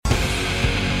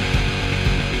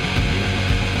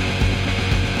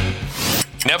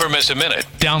Never miss a minute.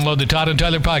 Download the Todd and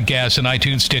Tyler podcast on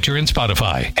iTunes, Stitcher, and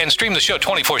Spotify. And stream the show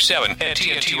 24/7 at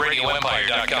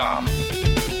TNTRadioEmpire.com.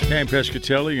 Cam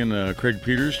Pescatelli and Craig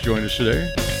Peters joined us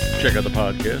today. Check out the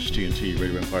podcast,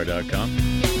 TNTRadioEmpire.com.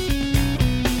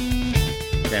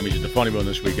 Tammy's at the Funny Bone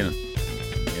this weekend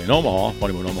in Omaha,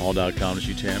 FunnyBoneOmaha.com to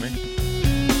see Tammy.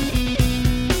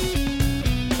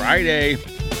 Friday,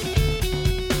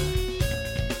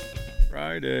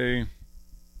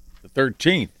 the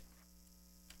 13th,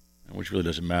 which really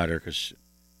doesn't matter because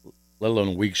let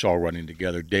alone weeks all running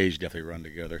together, days definitely run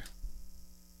together.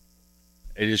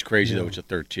 It is crazy, though, it's the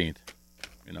 13th,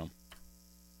 you know.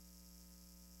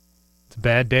 It's a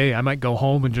bad day. I might go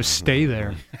home and just stay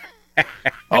there.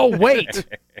 Oh, wait.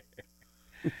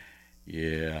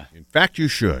 Yeah. In fact, you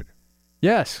should.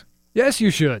 Yes. Yes,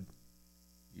 you should.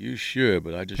 You should,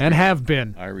 but I just... And have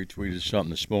been. I retweeted something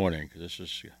this morning because this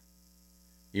is...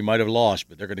 You might have lost,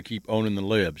 but they're going to keep owning the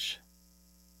libs.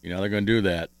 You know, they're going to do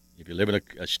that. If you live in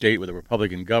a state with a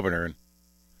Republican governor, and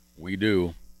we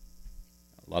do,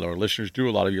 a lot of our listeners do,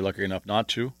 a lot of you lucky enough not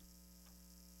to.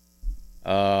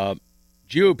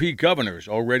 GOP governors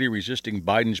already resisting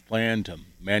Biden's plan to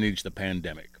manage the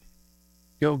pandemic.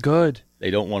 Yo, good.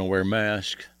 They don't want to wear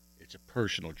masks. It's a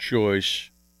personal choice.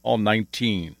 All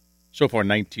 19, so far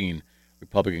 19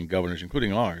 Republican governors,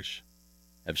 including ours,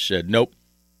 have said nope.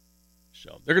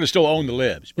 So they're going to still own the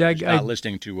libs, but not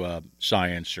listening to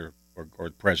science or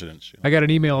presidents. You know. I got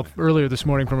an email earlier this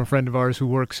morning from a friend of ours who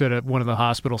works at one of the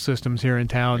hospital systems here in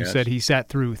town. Yes. Said he sat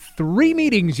through 3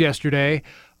 meetings yesterday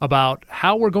about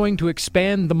how we're going to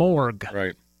expand the morgue.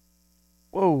 Right.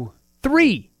 Whoa.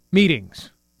 3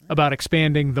 meetings about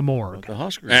expanding the morgue. The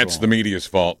Huskers That's the media's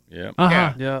fault. Yeah.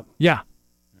 Uh-huh. Yeah.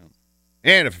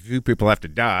 And if a few people have to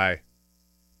die,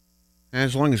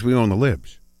 as long as we own the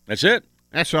libs. That's it.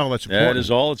 That's all that's important. That is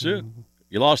all it's it.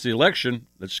 You lost the election.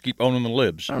 Let's keep owning the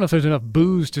libs. I don't know if there's enough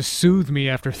booze to soothe me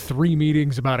after 3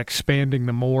 meetings about expanding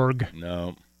the morgue.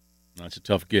 No. That's a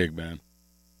tough gig, man.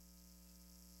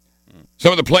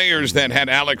 Some of the players that had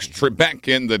Alex Trebek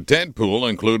in the Deadpool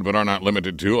include, but are not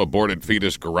limited to, aborted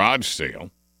fetus garage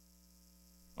sale.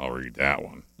 I'll read that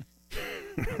one.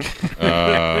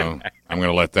 I'm going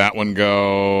to let that one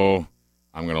go.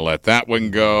 I'm going to let that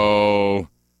one go.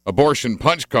 Abortion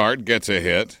punch card gets a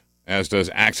hit, as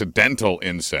does accidental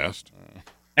incest.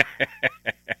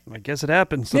 I guess it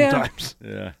happens sometimes.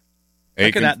 Yeah.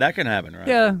 That can happen, right?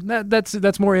 Yeah,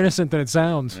 that's more innocent than it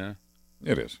sounds. Yeah.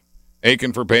 It is.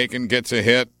 Aiken for bacon gets a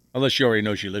hit. Unless you already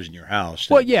know she lives in your house.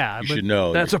 Well, yeah. You should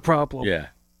know. That's a problem. Yeah.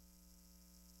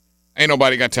 Ain't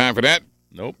nobody got time for that.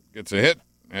 Nope. Gets a hit,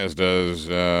 as does,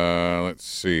 let's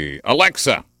see,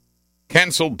 Alexa,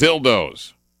 cancel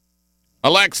dildos.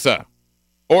 Alexa,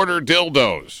 order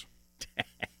dildos.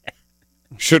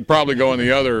 Should probably go in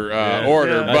the other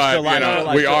order,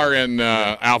 but we are in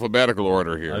alphabetical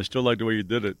order here. I still like the way you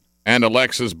did it. And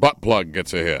Alexa's butt plug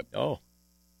gets a hit. Oh.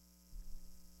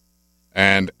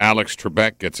 And Alex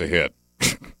Trebek gets a hit.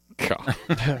 God.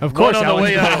 Of course, on the Alex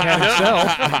way Trebek out. had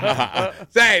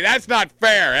himself. Say, that's not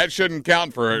fair. That shouldn't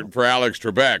count for Alex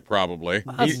Trebek, probably.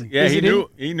 He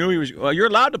knew he was. Well, you're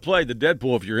allowed to play the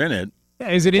Deadpool if you're in it.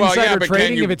 Yeah, is it insider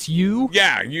trading if it's you?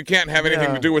 Yeah, you can't have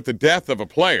anything to do with the death of a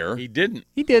player. He didn't.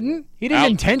 He didn't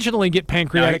intentionally get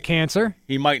pancreatic cancer.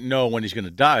 He might know when he's going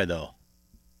to die, though.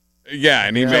 Yeah,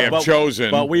 and he may have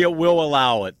chosen. But we will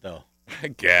allow it, though. I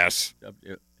guess.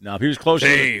 Now, if he was close,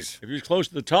 Jeez. if he was close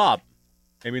to the top,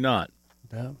 maybe not.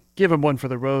 Yeah. Give him one for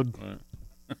the road.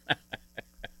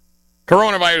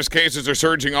 Coronavirus cases are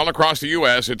surging all across the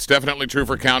U.S. It's definitely true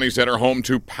for counties that are home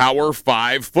to Power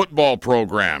 5 football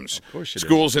programs. Of course it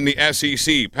Schools in the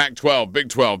SEC, Pac-12, Big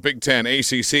 12, Big 10,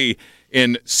 ACC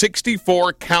in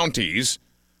 64 counties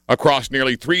across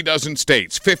nearly 36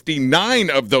 states. 59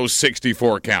 of those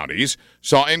 64 counties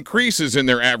saw increases in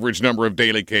their average number of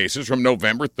daily cases from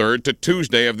November 3rd to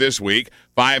Tuesday of this week.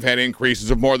 5 had increases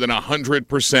of more than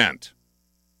 100%.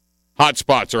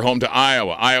 Hotspots are home to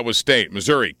Iowa, Iowa State,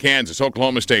 Missouri, Kansas,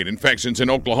 Oklahoma State. Infections in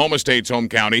Oklahoma State's home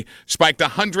county spiked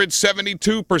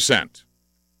 172%.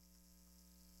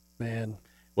 Man.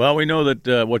 Well, we know that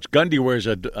Gundy wears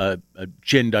a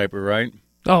chin diaper, right?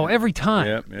 Oh, every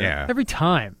time. Yeah. Every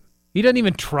time. He doesn't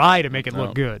even try to make it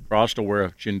look good. Frost will wear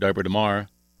a chin diaper tomorrow.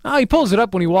 Oh, he pulls it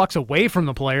up when he walks away from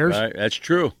the players. Right, that's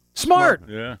true. Smart.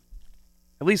 Yeah.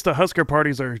 At least the Husker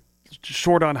parties are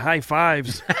short on high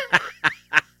fives.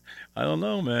 I don't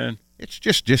know, man. It's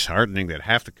just disheartening that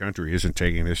half the country isn't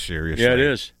taking this seriously. Yeah, it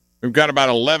is. We've got about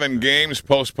 11 games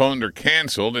postponed or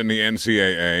canceled in the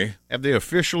NCAA. Have they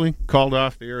officially called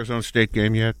off the Arizona State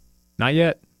game yet? Not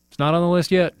yet. It's not on the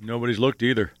list yet. Nobody's looked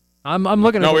either. I'm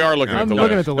looking at No, the, we are looking at I'm the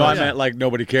looking list. at the No, I list. meant like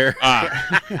nobody cared.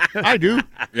 I do.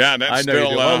 Yeah, that's I know still you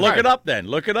do. Well, look it up then.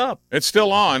 Look it up. It's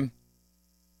still on.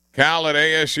 Cal at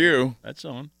ASU. That's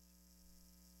on.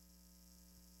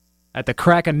 At the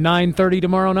crack of 9:30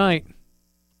 tomorrow night.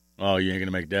 Oh, you ain't going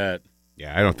to make that.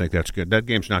 Yeah, I don't think that's good. That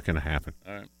game's not going to happen.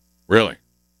 All right. Really?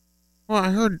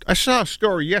 Well, I saw a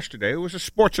story yesterday. It was a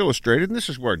Sports Illustrated, and this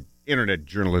is where internet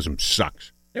journalism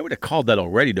sucks. They would have called that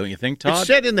already, don't you think, Todd? It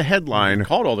said in the headline They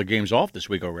called all the games off this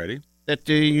week already. that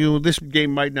this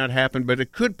game might not happen, but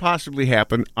it could possibly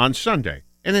happen on Sunday.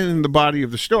 And then in the body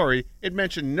of the story, it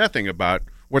mentioned nothing about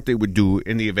what they would do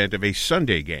in the event of a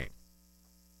Sunday game.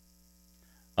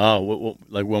 Oh,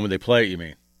 like when would they play it, you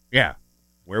mean? Yeah.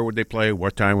 Where would they play?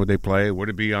 What time would they play? Would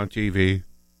it be on TV?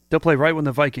 They'll play right when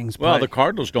the Vikings play. Well, the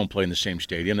Cardinals don't play in the same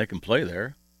stadium. They can play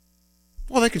there.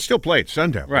 Well, they can still play at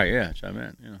Sun Devil. Right, yeah, that's what I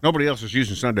meant. Yeah. Nobody else is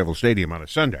using Sun Devil Stadium on a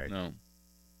Sunday. No,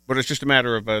 But it's just a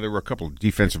matter of there were a couple of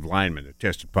defensive linemen that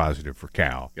tested positive for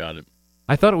Cal. got it.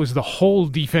 I thought it was the whole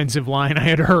defensive line I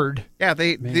had heard. Yeah,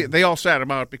 they all sat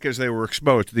them out because they were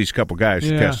exposed to these couple guys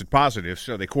who Yeah. tested positive,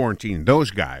 so they quarantined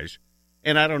those guys.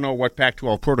 And I don't know what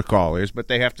Pac-12 protocol is, but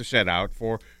they have to set out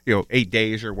for 8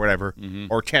 days or whatever,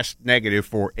 or test negative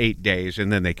for 8 days,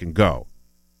 and then they can go.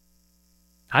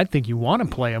 I think you want to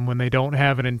play them when they don't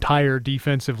have an entire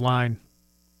defensive line.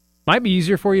 Might be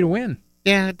easier for you to win.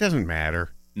 Yeah, it doesn't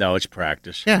matter. No, it's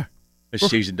practice. Yeah, This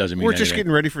season doesn't mean we're anything. just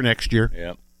getting ready for next year.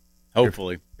 Yeah,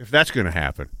 hopefully. If that's going to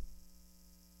happen.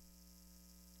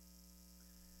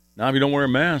 Now, if you don't wear a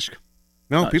mask,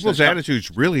 No, Not- people's it's not- attitudes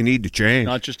really need to change.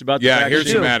 not just about the Yeah, vaccine.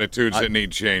 here's some attitudes that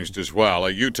need changed as well. A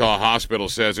Utah hospital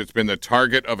says it's been the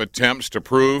target of attempts to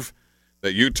prove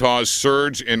that Utah's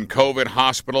surge in COVID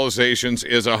hospitalizations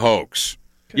is a hoax.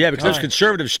 Yeah, because those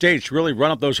conservative states really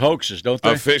run up those hoaxes, don't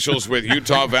they? Officials with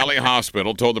Utah Valley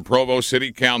Hospital told the Provo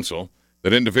City Council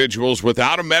that individuals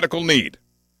without a medical need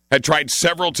had tried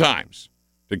several times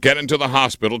to get into the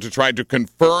hospital to try to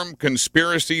confirm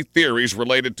conspiracy theories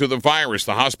related to the virus.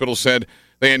 The hospital said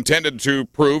they intended to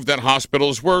prove that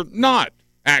hospitals were not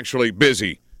actually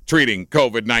busy treating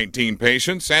COVID-19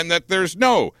 patients and that there's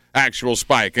no actual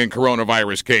spike in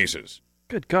coronavirus cases.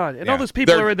 Good God. And Yeah. all those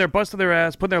people They're- are in there busting their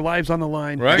ass, putting their lives on the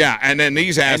line. Right. Yeah, and then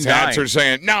these asshats dying. are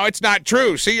saying, no, it's not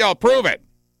true. See, I'll prove it.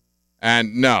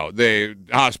 And no, the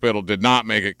hospital did not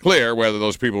make it clear whether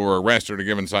those people were arrested or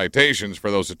given citations for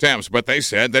those attempts, but they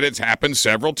said that it's happened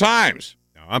several times.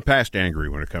 No, I'm past angry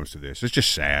when it comes to this. It's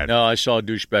just sad. No, I saw a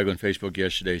douchebag on Facebook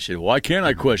yesterday say, why can't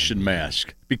I question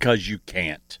mask? Because you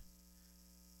can't.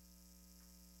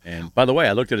 And by the way,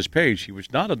 I looked at his page. He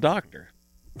was not a doctor.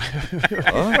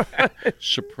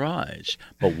 Surprise.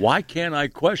 But why can't I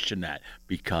question that?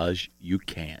 Because you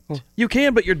can't. You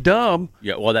can, but you're dumb.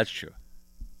 Yeah, well, that's true.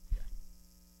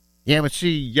 Yeah, but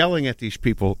see, yelling at these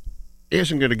people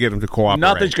isn't going to get them to cooperate.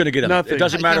 Nothing's going to get them. Nothing. It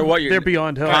doesn't matter what you're. They're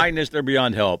beyond help. Kindness, they're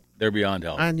beyond help. They're beyond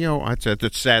help. And,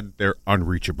 it's sad they're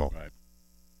unreachable.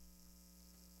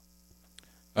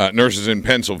 Right. Nurses in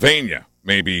Pennsylvania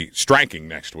may be striking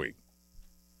next week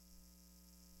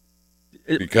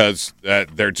because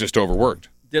they're just overworked.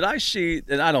 Did I see?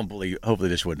 And I don't believe. Hopefully,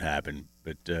 this wouldn't happen.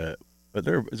 But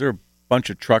is there a bunch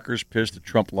of truckers pissed that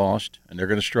Trump lost and they're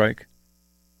going to strike?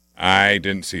 I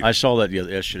didn't see that. I saw that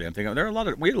yesterday. I'm thinking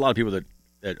we had a lot of people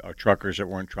that are truckers that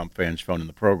weren't Trump fans phoning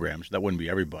the programs. That wouldn't be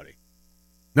everybody.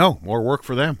 No, more work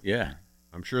for them. Yeah.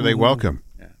 I'm sure they welcome.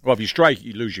 Yeah. Well, if you strike,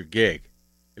 you lose your gig.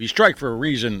 If you strike for a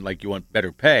reason like you want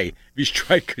better pay, if you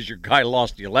strike because your guy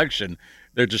lost the election,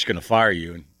 they're just going to fire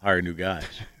you and hire new guys.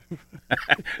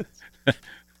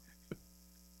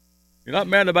 You're not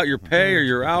mad about your pay or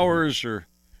your hours or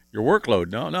your workload.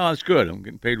 No, it's good. I'm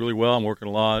getting paid really well. I'm working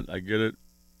a lot. I get it.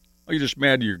 Oh, you're just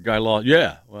mad your guy lost?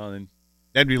 Yeah. Well, then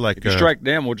That'd be like if you strike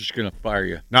them, we're just going to fire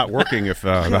you. not working if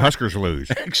the Huskers lose.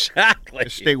 Exactly. The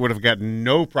state would have gotten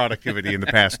no productivity in the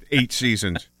past 8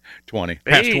 seasons. 20.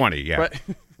 Past Eight. 20, yeah. Right.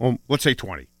 Well, let's say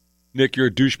 20. Nick, you're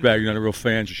a douchebag. You're not a real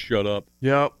fan. Just shut up.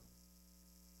 Yep.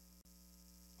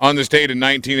 On this date in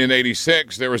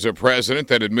 1986, there was a president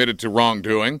that admitted to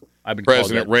wrongdoing. I've been called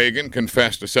President that. Reagan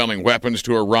confessed to selling weapons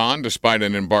to Iran despite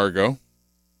an embargo.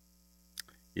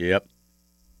 Yep.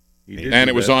 He did And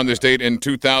do it was that. on this date in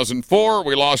 2004,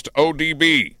 we lost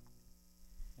ODB.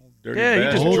 Dirty Yeah, he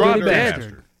just bastard. dropped dirty dead.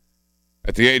 bastard.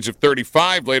 At the age of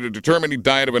 35, later determined he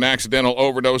died of an accidental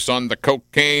overdose on the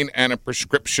cocaine and a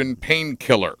prescription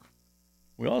painkiller.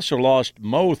 We also lost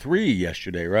Mo 3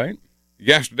 yesterday, right?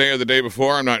 Yesterday or the day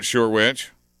before, I'm not sure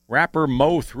which. Rapper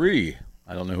Mo 3.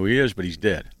 I don't know who he is, but he's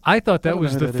dead. I thought I that don't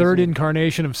was know the who that third is either.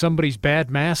 incarnation of somebody's bad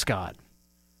mascot.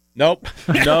 Nope.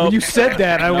 When you said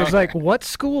that, I was like, what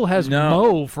school has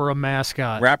Mo for a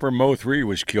mascot? Rapper Mo 3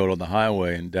 was killed on the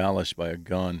highway in Dallas by a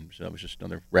gun. So that was just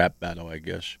another rap battle, I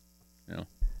guess.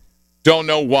 Don't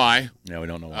know why. Yeah, we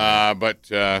don't know why. But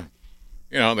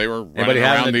they were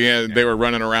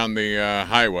running around the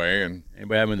highway, and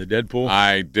anybody having the Deadpool?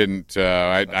 I didn't.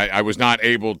 I was not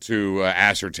able to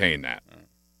ascertain that.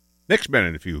 Nick's been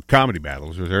in a few comedy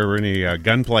battles. Was there ever any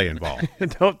gunplay involved?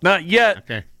 No, not yet.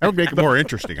 Okay, that would make it more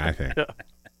interesting, I think.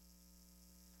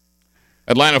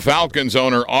 Atlanta Falcons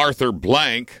owner Arthur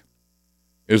Blank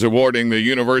is awarding the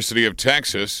University of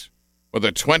Texas with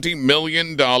a $20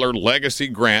 million legacy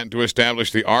grant to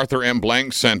establish the Arthur M.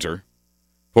 Blank Center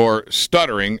for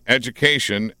Stuttering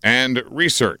Education and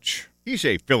Research. He's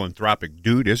a philanthropic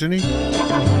dude, isn't he?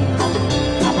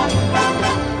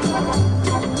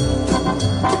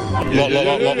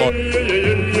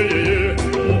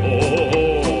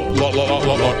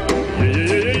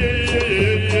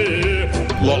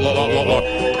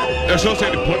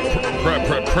 Associated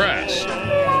Press.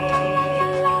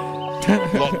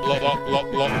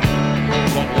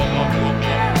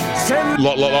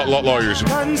 Lawyers.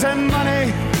 Guns and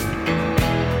money.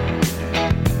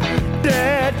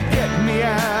 Dad, get me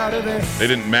out of this. They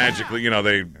didn't magically,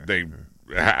 they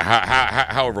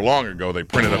however long ago they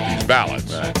printed up these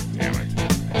ballots. Right. Damn it.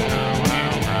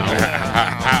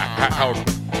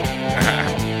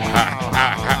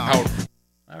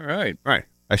 All right. Right.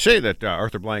 I say that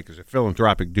Arthur Blank is a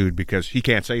philanthropic dude because he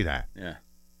can't say that. Yeah.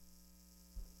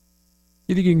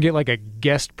 You think you can get like a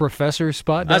guest professor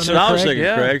spot down That's there, what I was Craig?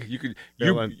 thinking,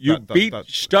 Craig. You beat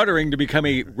stuttering to become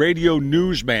a radio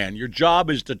newsman. Your job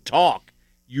is to talk.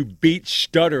 You beat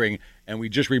stuttering, and we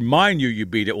just remind you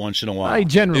beat it once in a while. I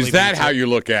generally Is that beat how it. you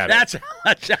look at it? That's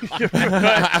like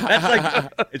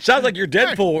it sounds like you're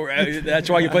Deadpool. That's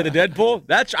why you play the Deadpool.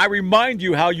 I remind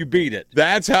you how you beat it.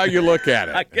 That's how you look at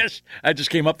I it. guess I just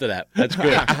came up to that. That's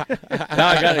good. Now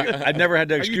I never had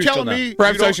that Are you excuse till telling now. me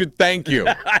Perhaps I should thank you.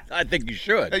 I think you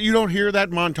should. that you don't hear that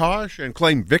montage and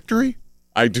claim victory?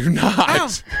 I do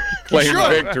not claim You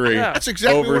should. victory That's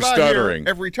exactly over what stuttering. I hear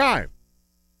every time.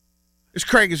 This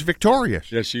Craig is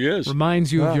victorious. Yes, he is.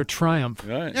 Reminds you of your triumph.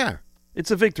 Right. Yeah. It's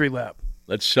a victory lap.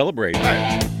 Let's celebrate.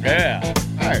 Yeah.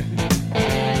 All right.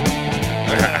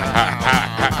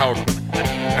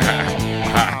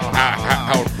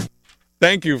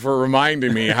 Thank you for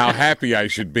reminding me how happy I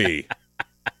should be.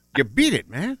 You beat it,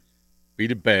 man.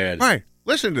 Beat it bad. All right.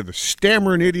 Listen to the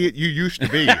stammering idiot you used to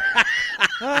be.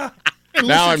 Now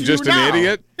I'm just an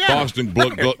idiot. Boston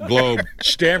Globe.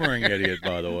 Stammering idiot,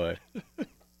 by the way.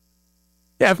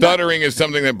 Yeah, Stuttering is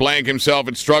something that Blank himself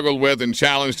had struggled with and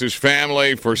challenged his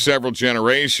family for several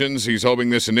generations. He's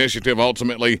hoping this initiative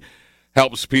ultimately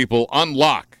helps people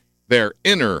unlock their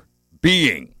inner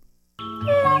being.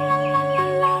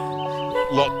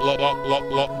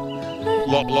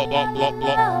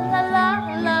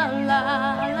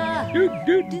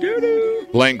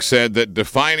 Blank said that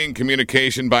defining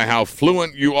communication by how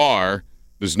fluent you are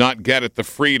does not get at the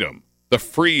freedom, the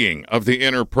freeing of the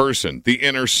inner person, the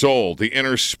inner soul, the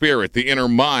inner spirit, the inner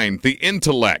mind, the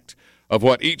intellect of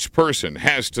what each person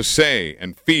has to say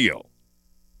and feel.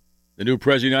 The new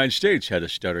president of the United States had a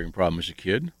stuttering problem as a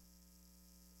kid.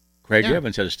 Craig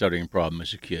Evans had a stuttering problem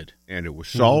as a kid. And it was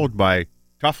solved by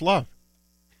tough love.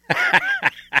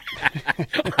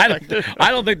 I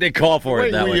don't think they call for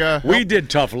it that way. We did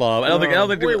tough love. I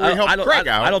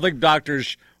don't think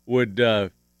doctors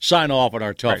would sign off on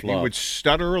our tough love. He would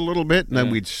stutter a little bit, and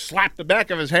then we'd slap the back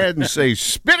of his head and say,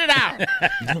 "Spit it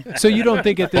out." So you don't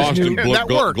think at this Boston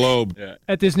new Globe.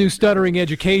 at this new stuttering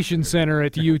education center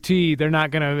at the UT, they're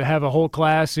not going to have a whole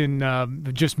class in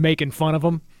just making fun of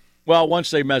them? Well, once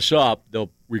they mess up,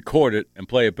 they'll record it and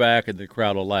play it back, and the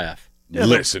crowd will laugh.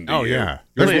 Listen to you. Yeah.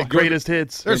 Play greatest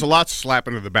hits. There's a lot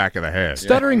slapping to the back of the head.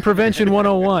 Stuttering Prevention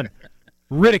 101.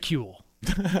 Ridicule.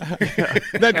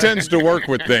 That tends to work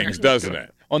with things, doesn't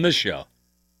it? On this show.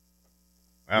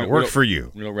 That worked for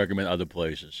you. We don't recommend other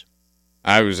places.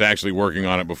 I was actually working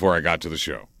on it before I got to the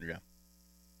show. Yeah.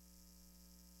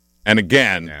 And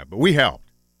again, Yeah, but we helped.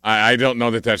 I don't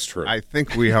know that that's true. I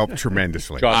think we helped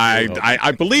tremendously.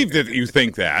 I believe that you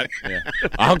think that. Yeah.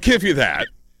 I'll give you that.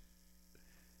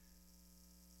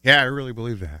 Yeah, I really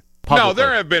believe that. No,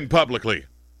 there have been publicly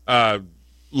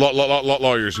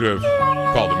lawyers who have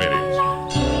called them idiots.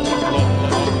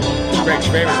 It's Greg's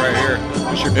favorite right here.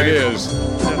 It's your It favorite. is.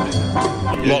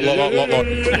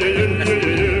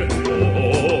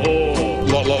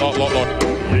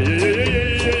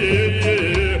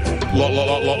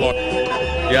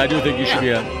 Yeah, I do think you should be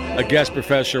a guest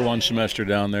professor one semester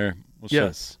down there. We'll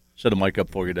Yes. set a mic up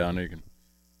for you down there. You can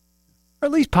Or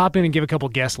at least pop in and give a couple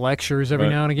guest lectures every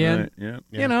now and again. Right,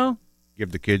 yeah. You know?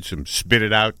 Give the kids some spit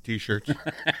it out T-shirts.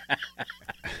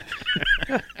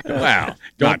 Wow.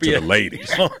 Not to the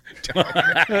ladies.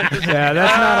 Yeah,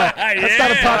 that's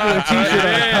not a popular T-shirt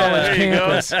on a college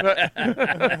campus.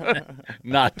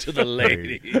 Not to the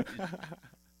lady.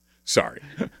 Sorry.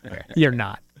 You're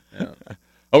not.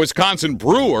 A Wisconsin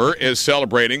brewer is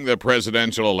celebrating the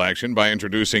presidential election by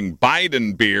introducing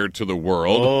Biden beer to the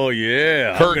world. Oh,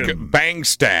 yeah. Kirk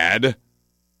Bangstad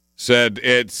said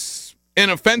it's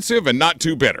inoffensive and not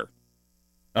too bitter.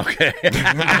 Okay.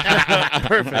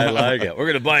 Perfect. I like it. We're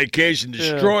going to buy a case and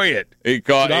destroy it. That's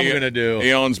what I'm going to do.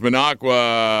 He owns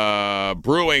Minocqua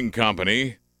Brewing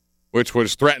Company, which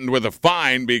was threatened with a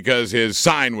fine because his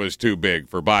sign was too big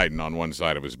for Biden on one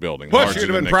side of his building. Plus, larger you'd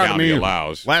have than been the proud of county me.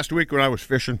 allows. Last week when I was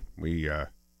fishing, we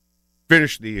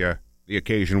finished the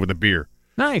occasion with a beer,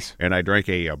 Nice. and I drank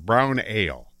a brown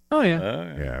ale. Oh,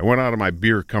 yeah. Yeah, I went out of my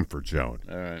beer comfort zone.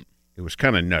 All right. It was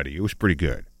kind of nutty. It was pretty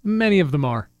good. Many of them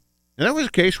are. And that was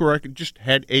a case where I could just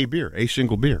had a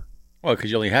single beer. Well, because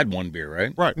you only had one beer,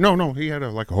 right? Right. No, he had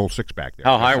like a whole six-pack there.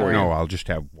 How high I said, were you? No, I'll just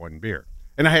have one beer.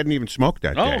 And I hadn't even smoked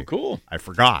that day. Oh, cool. I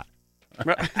forgot. I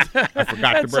forgot to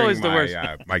That's bring always the worst.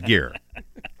 my gear.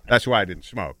 That's why I didn't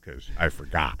smoke, because I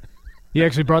forgot. You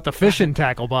actually brought the fishing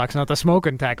tackle box, not the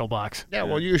smoking tackle box. Yeah,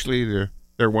 well, usually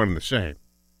they're one and the same.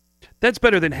 That's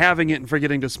better than having it and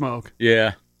forgetting to smoke. Yeah.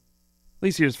 At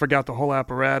least you just forgot the whole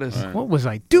apparatus. What was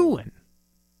I doing?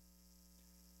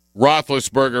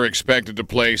 Roethlisberger expected to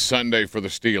play Sunday for the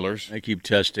Steelers. They keep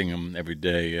testing him every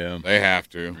day, yeah. They have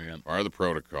to. Yeah. Part of the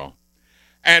protocol.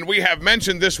 And we have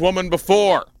mentioned this woman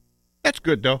before. That's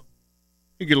good, though.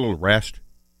 You get a little rest.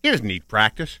 He doesn't need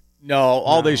practice. No,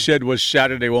 all they said was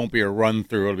Saturday won't be a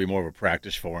run-through. It'll be more of a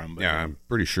practice for him. But Yeah, I'm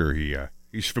pretty sure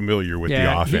he's familiar with the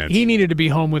Yeah, offense. he needed to be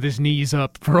home with his knees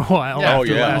up for a while Oh,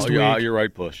 after yeah. last Oh, yeah. week. You're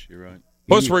right, Puss. You're right.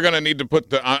 Plus, we're going to need to put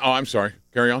the. I'm sorry.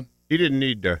 Carry on. He didn't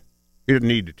need to. He didn't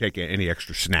need to take any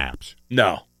extra snaps.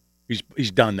 No.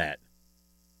 He's done that.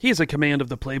 He has a command of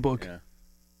the playbook. Yeah.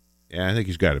 Yeah, I think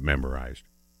he's got it memorized.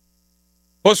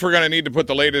 Plus, we're going to need to put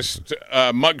the latest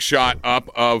mugshot up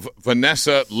of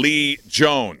Vanessa Lee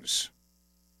Jones.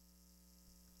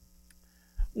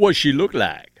 What she look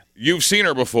like? You've seen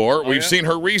her before. We've yeah? seen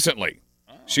her recently.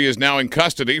 She is now in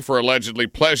custody for allegedly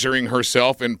pleasuring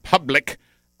herself in public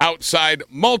outside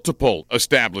multiple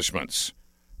establishments.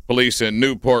 Police in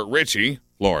Newport Richey,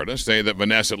 Florida, say that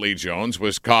Vanessa Lee Jones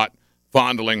was caught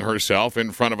fondling herself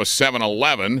in front of a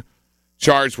 7-Eleven,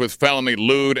 charged with felony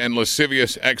lewd and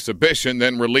lascivious exhibition,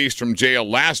 then released from jail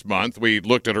last month. We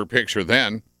looked at her picture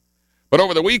then. But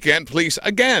over the weekend, police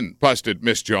again busted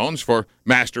Miss Jones for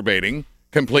masturbating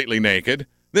completely naked,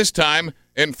 this time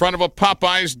in front of a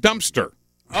Popeyes dumpster.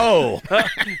 Oh.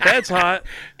 That's hot.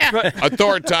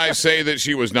 Authorities say that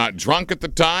she was not drunk at the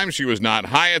time, she was not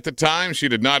high at the time, she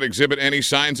did not exhibit any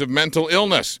signs of mental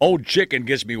illness. Old chicken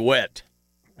gets me wet.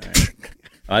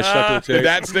 I stuck to the tape. Did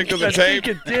that stick to the I tape?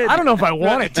 think it did. I don't know if I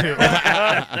wanted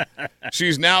to.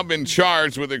 She's now been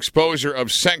charged with exposure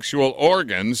of sexual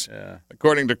organs.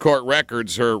 According to court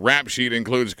records, her rap sheet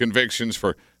includes convictions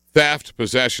for theft,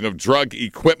 possession of drug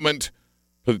equipment,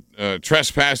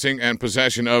 trespassing, and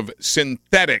possession of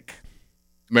synthetic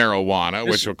marijuana,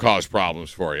 which will cause problems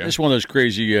for you. This is one of those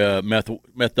crazy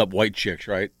methed up white chicks,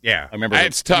 right? Yeah. I remember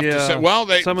It's tough to say. Well,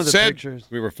 they some of the said pictures.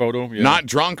 we were photo. Yeah. not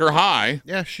drunk or high.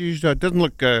 Yeah, she's doesn't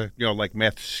look like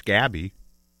meth scabby.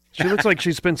 She looks like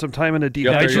she spent some time in a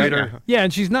Yeah, dehydrator. Yeah,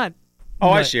 and she's not. Oh,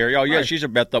 I see her. Oh, yeah, she's a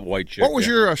methed up white chick. What was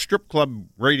yeah. your strip club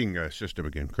rating system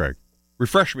again, Craig?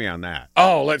 Refresh me on that.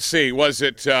 Oh, let's see. Was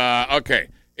it okay?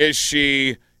 Is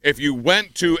she? If you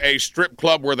went to a strip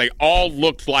club where they all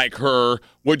looked like her,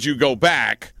 would you go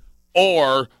back,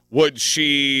 or would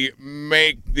she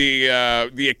make the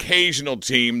occasional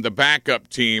team, the backup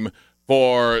team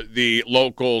for the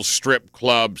local strip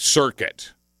club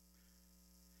circuit?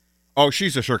 Oh,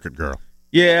 she's a circuit girl.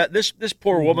 Yeah, this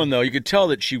poor woman, though, you could tell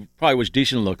that she probably was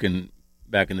decent looking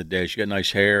back in the day. She got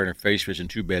nice hair, and her face wasn't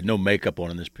too bad. No makeup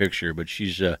on in this picture, but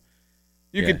she's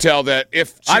You could tell that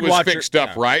if she I'd was watch her- fixed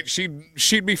up right,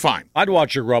 she'd be fine. I'd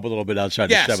watch her rub a little bit outside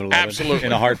Yes, the 7-Eleven. absolutely.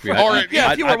 In a heartbeat. Or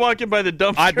Yeah, if you were walking by the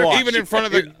dumpster. I'd watch. Even in front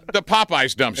of the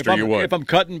Popeyes dumpster, you would. If I'm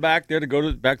cutting back there to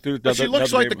go back through the But she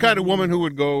looks like the kind of woman who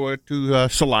would go to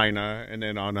Salina and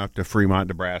then on up to Fremont,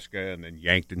 Nebraska, and then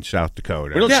Yankton, South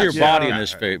Dakota. We don't see her Yeah. body in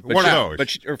this face. But One of those.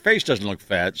 But her face doesn't look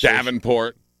fat. So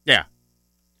Davenport. Yeah.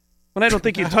 When I don't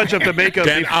think you touch up the makeup.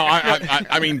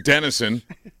 I mean Denison,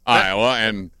 Iowa,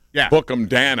 and Yeah. Bookham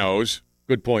Danos.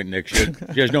 Good point, Nick. She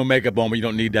has no makeup on, but you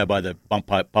don't need that by the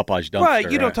Popeye's dumpster.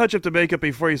 Right, you don't touch up the makeup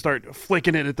before you start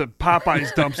flicking it at the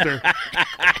Popeyes dumpster.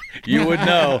 You would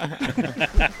know.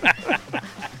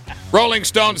 Rolling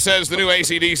Stone says the new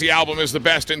AC/DC album is the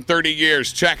best in 30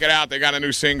 years. Check it out. They got a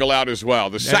new single out as well.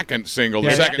 The second single.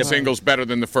 The second single's better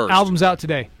than the first. Album's out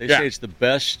today. They say it's the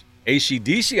best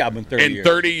AC/DC album in 30 years. In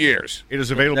 30 years. It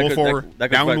is available for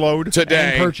download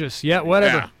today. And purchase. Yeah,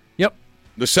 whatever. Yeah. Yep.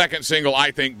 The second single,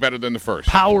 I think, better than the first.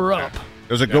 Power up.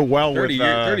 Does it go well 30 with...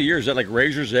 30 years. Is that like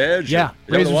Razor's Edge? Yeah, Is that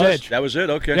what it Razor's was? Edge. That was it?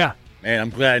 Okay. Yeah. Man, I'm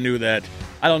glad I knew that.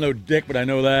 I don't know dick, but I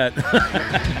know that.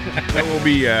 There will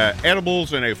be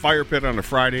edibles and a fire pit on a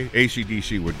Friday.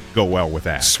 AC/DC would go well with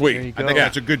that. Sweet. There you I think go.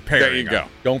 that's a good pairing. There you go.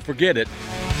 Don't forget it.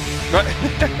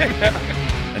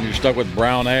 And you're stuck with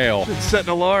brown ale. Set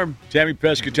an alarm. Tammy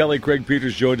Pescatelli, Craig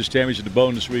Peters joined us. Tammy's at the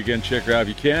Bone this weekend. Check her out if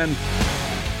you can.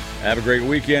 Have a great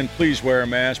weekend. Please wear a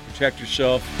mask. Protect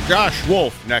yourself. Josh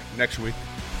Wolf next week.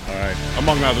 All right.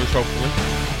 Among others, hopefully.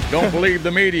 Don't believe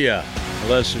the media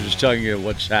unless they're just telling you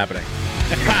what's happening.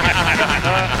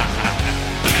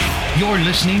 You're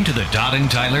listening to the Todd and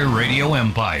Tyler Radio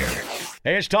Empire.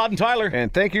 Hey, it's Todd and Tyler.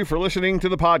 And thank you for listening to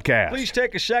the podcast. Please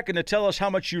take a second to tell us how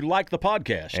much you like the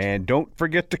podcast. And don't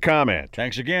forget to comment.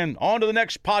 Thanks again. On to the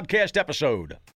next podcast episode.